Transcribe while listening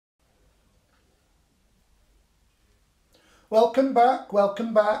Welcome back,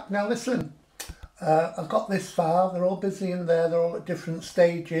 welcome back. Now listen, I've got this far, they're all busy in there, they're all at different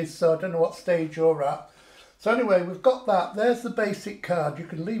stages, so I don't know what stage you're at. So anyway, we've got that, there's the basic card. You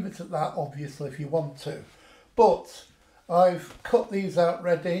can leave it at that obviously if you want to. But I've cut these out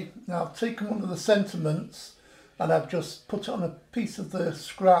ready. Now I've taken one of the sentiments and I've just put it on a piece of the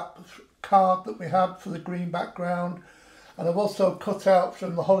scrap card that we had for the green background. And I've also cut out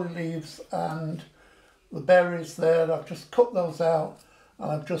from the holly leaves and the berries there. I've just cut those out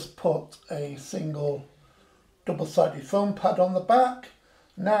and I've just put a single double-sided foam pad on the back.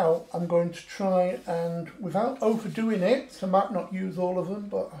 Now I'm going to try and, without overdoing it, I might not use all of them,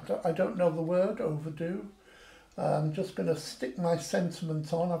 but I don't know the word overdo. I'm just going to stick my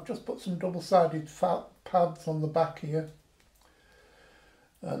sentiment on. I've just put some double-sided pads on the back here.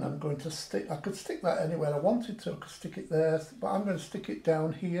 And I'm going to stick, I could stick that anywhere I wanted to, I could stick it there, but I'm going to stick it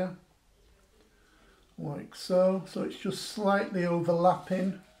down here. Like so. So it's just slightly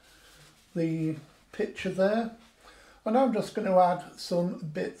overlapping the picture there. And I'm just going to add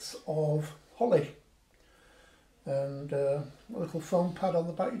some bits of holly. And a little foam pad on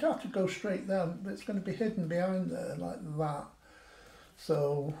the back. You don't have to go straight there, it's going to be hidden behind there like that.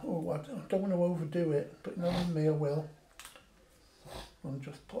 So, I don't want to overdo it, but knowing me I will. I'll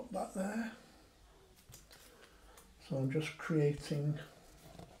just put that there. So I'm just creating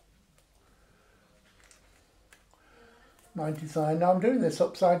my design. Now I'm doing this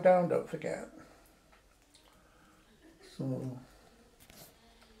upside down, don't forget. So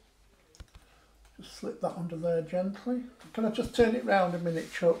just slip that under there gently. Can I just turn it round a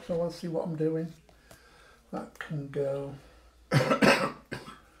minute, Chuck, so I want to see what I'm doing? That can go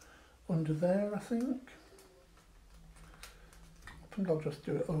under there, I think. I think I'll just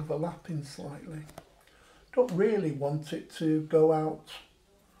do it overlapping slightly. Don't really want it to go out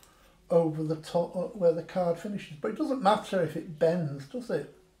over the top where the card finishes, but it doesn't matter if it bends, does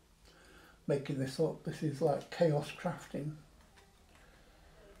it? Making this up, this is like chaos crafting.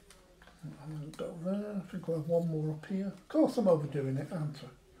 I'm going to go there. I think I'll have one more up here. Of course I'm overdoing it, aren't I?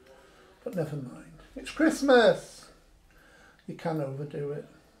 But never mind. It's Christmas! You can overdo it.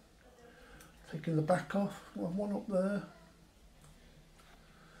 Taking the back off, we'll have one up there.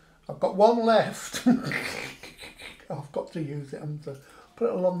 I've got one left. I've got to use it, haven't I? Put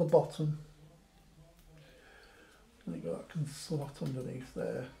it along the bottom. There you go, I can slot underneath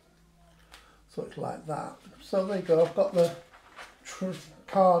there. So it's like that. So there you go, I've got the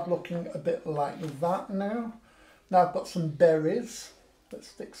card looking a bit like that now. Now I've got some berries. Let's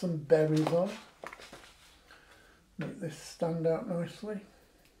stick some berries on. Make this stand out nicely.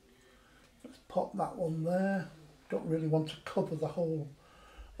 Let's pop that one there. Don't really want to cover the whole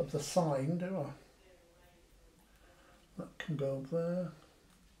of the sign, do I? That can go there.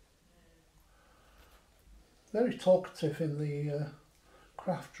 Very talkative in the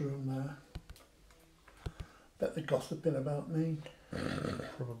craft room there. Bet they're gossiping about me.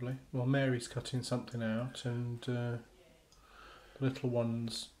 Probably. Well, Mary's cutting something out and the little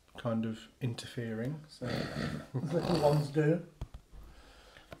one's kind of interfering. So. The little ones do.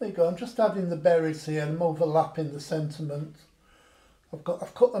 There you go, I'm just adding the berries here and I'm overlapping the sentiment.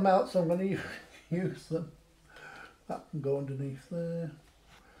 I've cut them out, so I'm going to use them. That can go underneath there.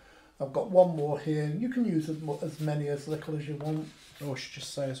 I've got one more here. You can use as many as little as you want. Oh, I should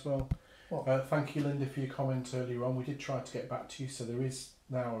just say as well. Thank you, Linda, for your comment earlier on. We did try to get back to you, so there is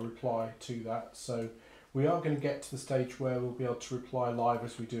now a reply to that. So we are going to get to the stage where we'll be able to reply live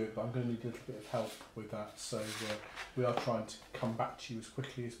as we do it, but I'm going to need a little bit of help with that. So we are trying to come back to you as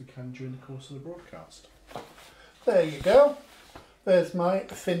quickly as we can during the course of the broadcast. There you go. There's my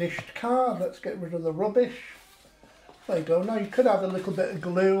finished card. Let's get rid of the rubbish. There you go. Now you could add a little bit of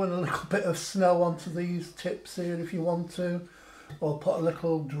glue and a little bit of snow onto these tips here if you want to, or put a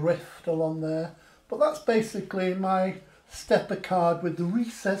little drift along there. But that's basically my stepper card with the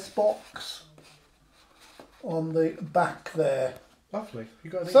recess box on the back there. Lovely.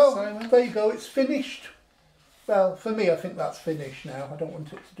 You got anything to say there? There you go. It's finished. Well, for me, I think that's finished now. I don't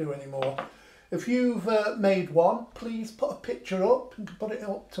want it to do any more. If you've made one, please put a picture up. You can put it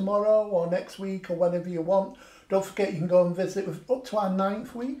up tomorrow or next week or whenever you want. Don't forget you can go and visit with up to our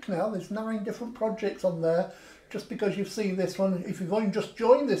 9th week now. There's 9 different projects on there. Just because you've seen this one, if you've only just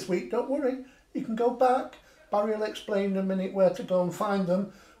joined this week, don't worry. You can go back. Barry will explain in a minute where to go and find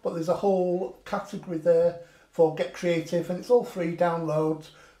them. But there's a whole category there for Get Creative and it's all free downloads.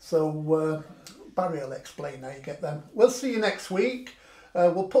 So Barry will explain how you get them. We'll see you next week.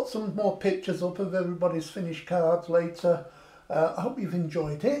 We'll put some more pictures up of everybody's finished cards later. I hope you've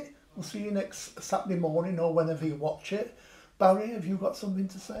enjoyed it. We'll see you next Saturday morning or whenever you watch it. Barry, have you got something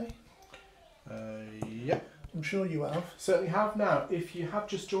to say? Yep. I'm sure you have. Certainly have. Now, if you have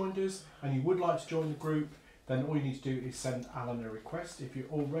just joined us and you would like to join the group, then all you need to do is send Alan a request. If you're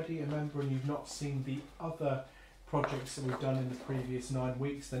already a member and you've not seen the other projects that we've done in the previous 9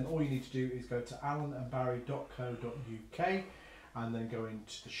 weeks, then all you need to do is go to alanandbarry.co.uk and then go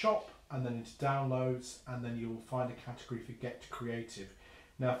into the shop and then into downloads, and then you'll find a category for Get Creative.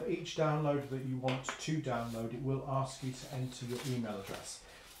 Now, for each download that you want to download, it will ask you to enter your email address.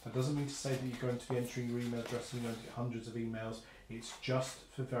 That doesn't mean to say that you're going to be entering your email address and you're going to get hundreds of emails. It's just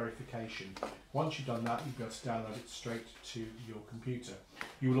for verification. Once you've done that, you'll be able to download it straight to your computer.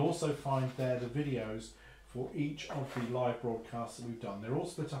 You will also find there the videos for each of the live broadcasts that we've done. They're all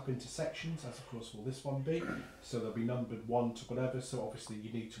split up into sections, as of course will this one be. So they'll be numbered 1 to whatever, so obviously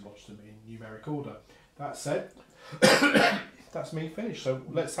you need to watch them in numeric order. That said, that's me finished. So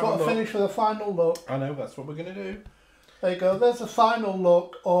let's have a look. Finish with a final look. I know, that's what we're going to do. There you go, there's a final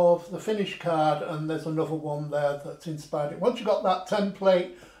look of the finished card, and there's another one there that's inspired it. Once you've got that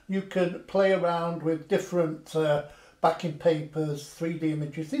template, you can play around with different backing papers, 3D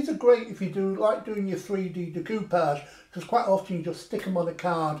images. These are great if you do like doing your 3D decoupage, because quite often you just stick them on a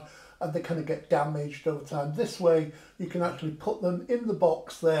card and they kind of get damaged over time. This way you can actually put them in the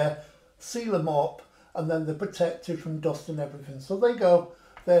box there, seal them up, and then they're protected from dust and everything. So there you go,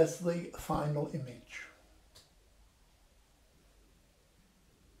 there's the final image.